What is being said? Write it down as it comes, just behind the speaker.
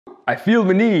I feel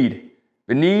the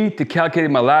need to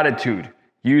calculate my latitude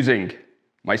using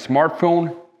my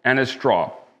smartphone and a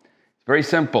straw. It's very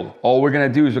simple. All we're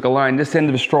going to do is align this end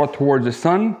of the straw towards the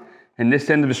sun and this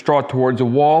end of the straw towards a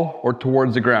wall or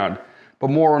towards the ground. But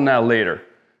more on that later.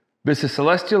 This is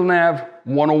Celestial Nav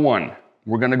 101.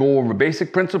 We're going to go over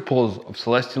basic principles of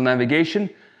celestial navigation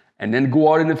and then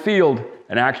go out in the field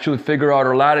and actually figure out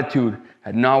our latitude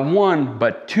at not one,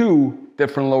 but 2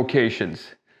 different locations.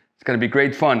 It's going to be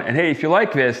great fun. And hey, if you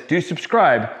like this, do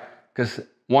subscribe because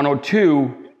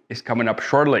 102 is coming up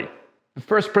shortly. The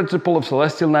first principle of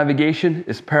celestial navigation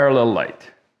is parallel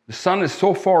light. The sun is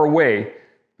so far away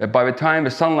that by the time the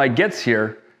sunlight gets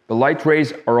here, the light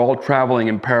rays are all traveling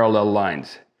in parallel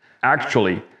lines.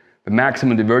 Actually, the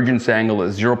maximum divergence angle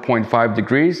is 0.5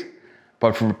 degrees,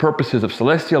 but for the purposes of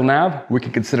celestial nav, we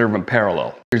can consider them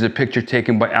parallel. Here's a picture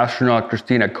taken by astronaut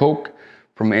Christina Koch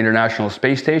from the International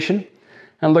Space Station.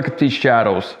 And look at these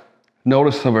shadows.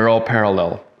 Notice how they're all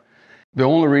parallel. The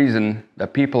only reason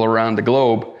that people around the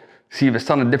globe see the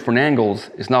sun at different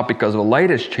angles is not because the light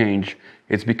has changed,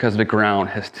 it's because the ground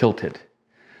has tilted.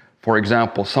 For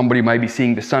example, somebody might be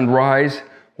seeing the sun rise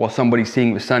while somebody's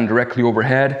seeing the sun directly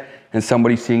overhead and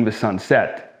somebody's seeing the sun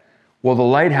set. Well, the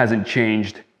light hasn't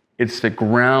changed, it's the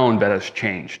ground that has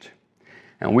changed.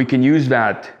 And we can use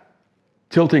that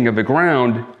tilting of the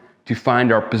ground to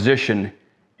find our position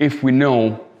if we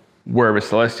know where the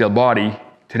celestial body,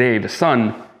 today the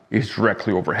sun, is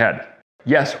directly overhead.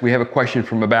 Yes, we have a question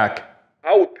from the back.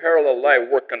 How would parallel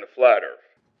light work on the flat Earth?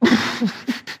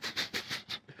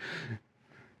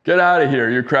 Get out of here,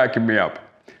 you're cracking me up.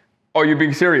 Oh, you're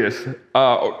being serious?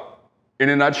 In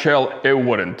a nutshell, it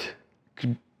wouldn't.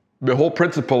 The whole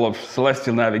principle of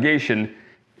celestial navigation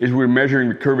is we're measuring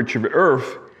the curvature of the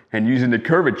Earth and using the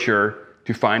curvature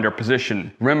to find our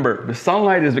position. Remember, the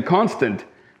sunlight is the constant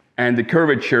and the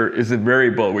curvature is the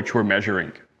variable which we're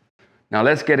measuring. Now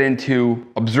let's get into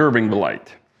observing the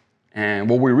light. And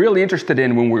what we're really interested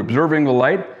in when we're observing the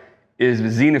light is the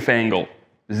zenith angle.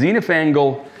 The zenith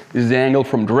angle is the angle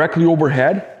from directly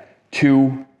overhead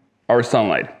to our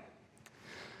sunlight.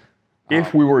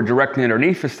 If we were directly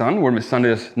underneath the sun, where the sun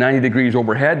is 90 degrees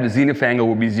overhead, the zenith angle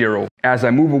would be 0. As I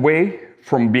move away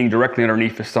from being directly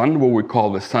underneath the sun, what we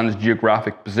call the sun's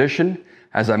geographic position,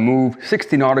 as I move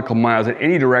 60 nautical miles in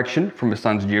any direction from the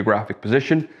sun's geographic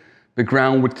position, the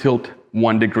ground would tilt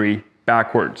 1 degree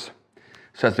backwards.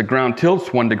 So as the ground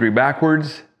tilts 1 degree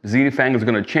backwards, the zenith angle is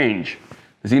going to change.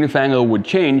 The zenith angle would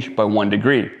change by 1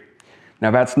 degree.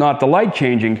 Now that's not the light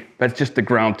changing, that's just the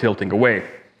ground tilting away.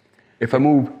 If I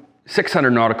move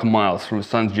 600 nautical miles from the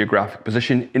sun's geographic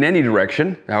position in any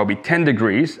direction, that would be 10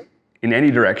 degrees in any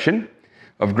direction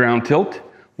of ground tilt,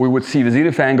 we would see the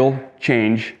zenith angle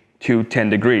change to 10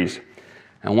 degrees.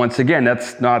 And once again,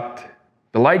 that's not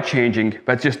the light changing,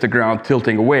 that's just the ground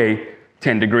tilting away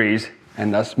 10 degrees,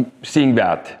 and thus seeing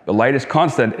that. The light is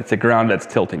constant, it's the ground that's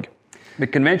tilting. The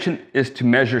convention is to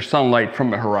measure sunlight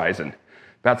from the horizon.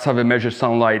 That's how we measure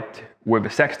sunlight with the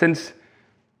sextants,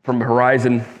 from the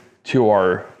horizon to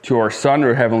our sun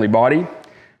or heavenly body.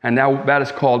 And now that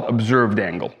is called observed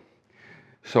angle.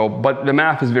 So, but the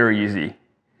math is very easy.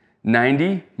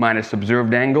 90 minus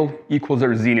observed angle equals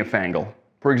our zenith angle.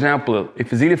 For example, if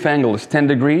the zenith angle is 10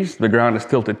 degrees, the ground is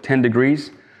tilted 10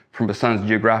 degrees from the sun's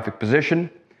geographic position,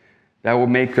 that will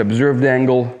make the observed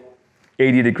angle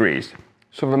 80 degrees.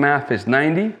 So the math is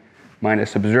 90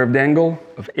 minus observed angle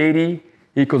of 80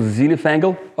 equals the zenith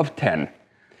angle of 10.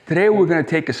 Today we're going to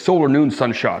take a solar noon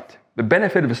sunshot. The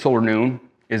benefit of a solar noon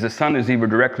is the sun is either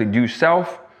directly due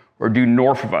south or due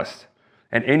north of us.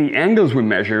 And any angles we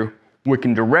measure, we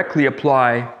can directly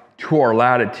apply to our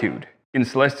latitude. In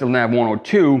Celestial Nav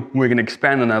 102, we're going to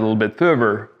expand on that a little bit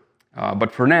further.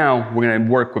 But for now, we're going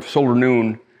to work with solar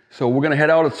noon. So we're going to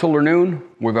head out at solar noon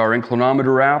with our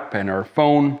inclinometer app and our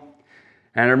phone.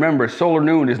 And remember, solar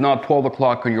noon is not 12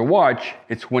 o'clock on your watch.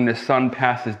 It's when the sun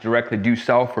passes directly due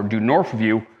south or due north of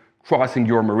you, crossing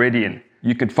your meridian.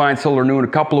 You can find solar noon a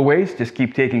couple of ways. Just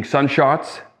keep taking sun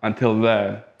shots until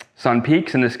the sun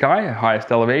peaks in the sky at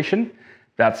highest elevation.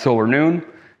 That's solar noon.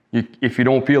 If you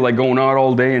don't feel like going out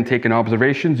all day and taking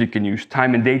observations, you can use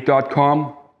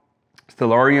timeanddate.com,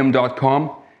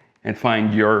 stellarium.com, and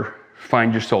find your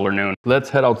solar noon. Let's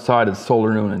head outside at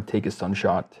solar noon and take a sun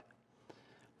shot.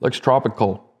 Looks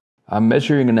tropical. I'm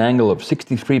measuring an angle of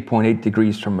 63.8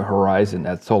 degrees from the horizon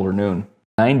at solar noon.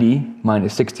 90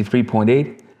 minus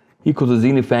 63.8 equals a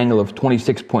zenith angle of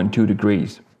 26.2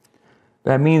 degrees.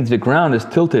 That means the ground is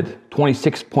tilted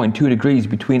 26.2 degrees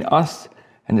between us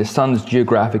and the sun's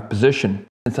geographic position.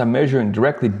 Since I'm measuring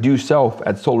directly due south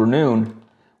at solar noon,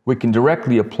 we can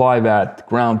directly apply that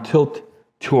ground tilt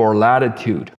to our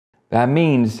latitude. That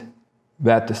means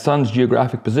that the sun's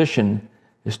geographic position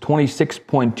is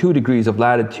 26.2 degrees of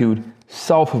latitude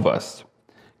south of us.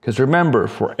 Because remember,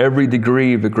 for every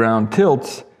degree the ground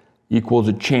tilts equals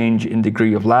a change in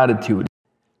degree of latitude.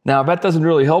 Now that doesn't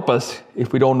really help us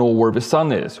if we don't know where the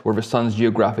sun is, where the sun's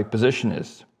geographic position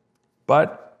is.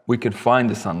 But we can find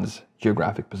the sun's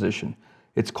geographic position.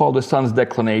 It's called the sun's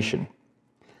declination.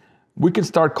 We can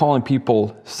start calling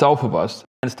people south of us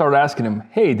and start asking them,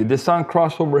 hey, did the sun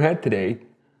cross overhead today?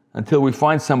 Until we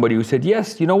find somebody who said,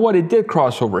 yes, you know what, it did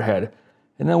cross overhead.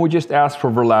 And then we just ask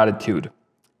for their latitude.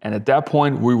 And at that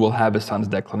point, we will have a sun's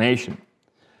declination.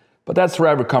 But that's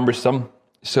rather cumbersome.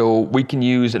 So we can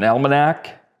use an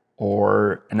almanac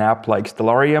or an app like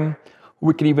Stellarium.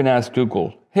 We can even ask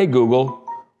Google, hey Google,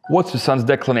 what's the sun's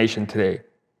declination today?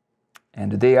 And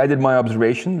the day I did my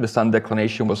observation, the sun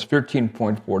declination was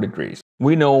 13.4 degrees.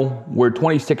 We know we're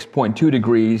 26.2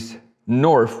 degrees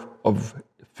north of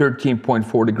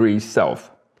 13.4 degrees south.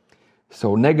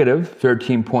 So negative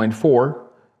 13.4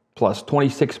 plus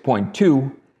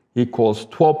 26.2 equals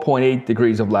 12.8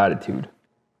 degrees of latitude.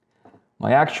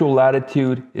 My actual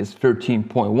latitude is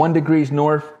 13.1 degrees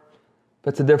north.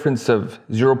 That's a difference of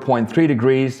 0.3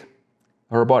 degrees,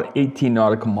 or about 18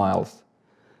 nautical miles.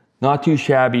 Not too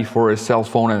shabby for a cell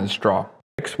phone and a straw.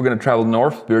 Next, we're going to travel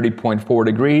north 30.4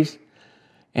 degrees,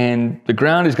 and the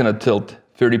ground is going to tilt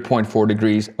 30.4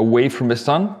 degrees away from the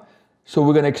sun, so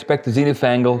we're going to expect the zenith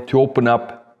angle to open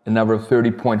up another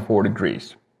 30.4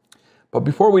 degrees. But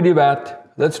before we do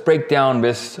that, let's break down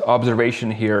this observation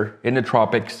here in the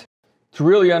tropics. To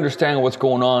really understand what's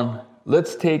going on,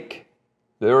 let's take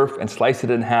the Earth and slice it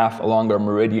in half along our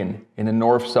meridian in a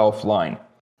north-south line.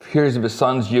 Here's the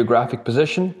sun's geographic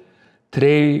position.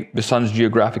 Today, the sun's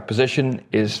geographic position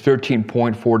is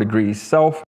 13.4 degrees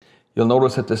south. You'll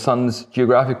notice that the sun's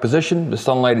geographic position, the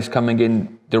sunlight is coming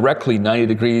in directly 90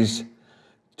 degrees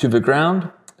to the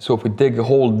ground. So if we dig a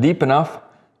hole deep enough,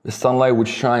 the sunlight would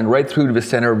shine right through to the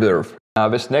center of the Earth. Now,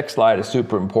 this next slide is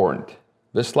super important.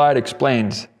 This slide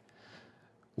explains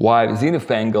why the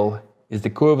zenith angle is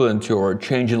equivalent to our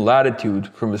change in latitude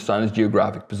from the sun's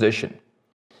geographic position.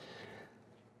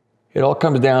 It all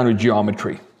comes down to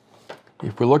geometry.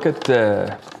 If we look at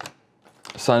the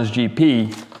sun's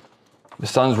GP, the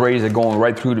sun's rays are going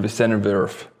right through to the center of the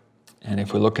Earth. And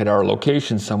if we look at our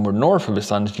location somewhere north of the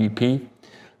sun's GP,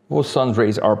 those sun's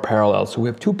rays are parallel. So we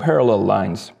have two parallel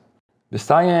lines. The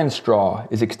cyan straw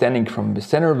is extending from the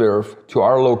center of the Earth to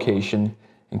our location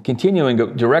and continuing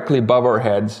directly above our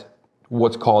heads,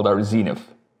 what's called our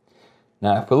zenith.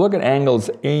 Now, if we look at angles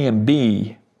A and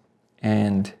B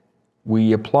and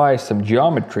we apply some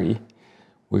geometry,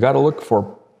 we got to look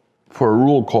for a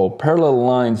rule called parallel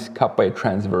lines cut by a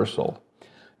transversal.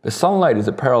 The sunlight is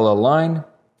a parallel line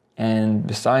and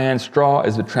the cyan straw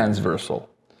is a transversal.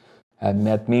 And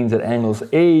that means that angles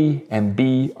A and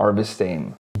B are the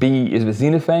same. B is the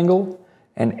zenith angle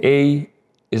and A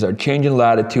is our change in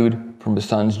latitude from the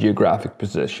sun's geographic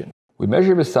position. We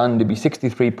measure the sun to be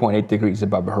 63.8 degrees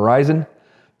above the horizon.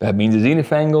 That means the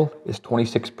zenith angle is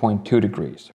 26.2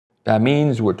 degrees. That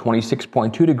means we're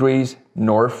 26.2 degrees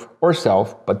north or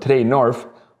south, but today north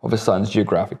of the sun's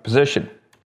geographic position.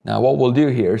 Now what we'll do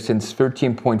here, since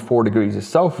 13.4 degrees is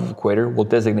south of the equator, we'll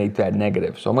designate that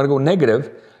negative. So I'm going to go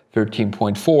negative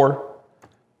 13.4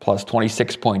 plus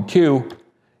 26.2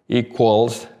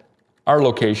 equals our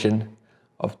location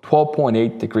of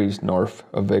 12.8 degrees north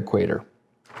of the equator.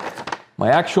 My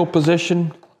actual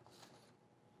position,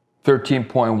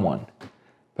 13.1.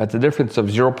 That's a difference of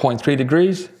 0.3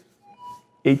 degrees,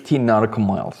 18 nautical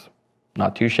miles.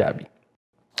 Not too shabby.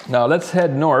 Now let's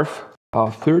head north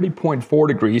 30.4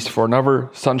 degrees for another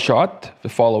sunshot the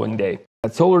following day.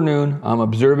 At solar noon, I'm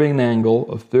observing an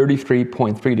angle of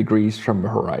 33.3 degrees from the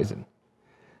horizon.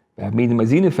 That means my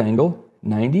zenith angle,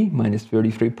 90 minus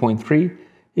 33.3,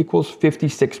 equals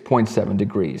 56.7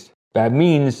 degrees. That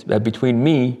means that between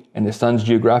me and the sun's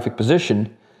geographic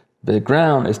position, the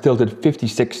ground is tilted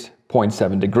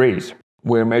 56.7 degrees.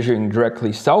 We're measuring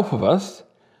directly south of us.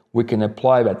 We can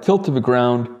apply that tilt of the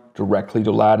ground directly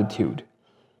to latitude.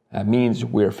 That means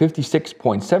we're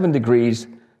 56.7 degrees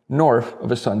north of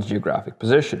the sun's geographic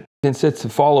position. Since it's the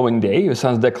following day, the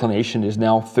sun's declination is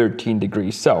now 13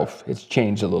 degrees south. It's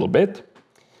changed a little bit.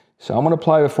 So I'm going to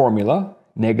apply the formula,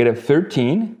 negative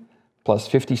 13 plus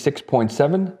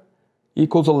 56.7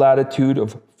 equals a latitude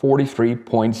of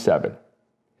 43.7.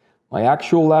 My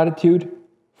actual latitude,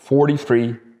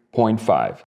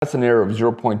 43.5. That's an error of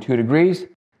 0.2 degrees.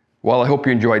 Well, I hope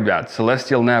you enjoyed that.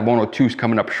 Celestial Nav 102 is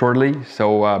coming up shortly,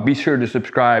 so be sure to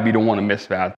subscribe. You don't want to miss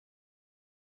that.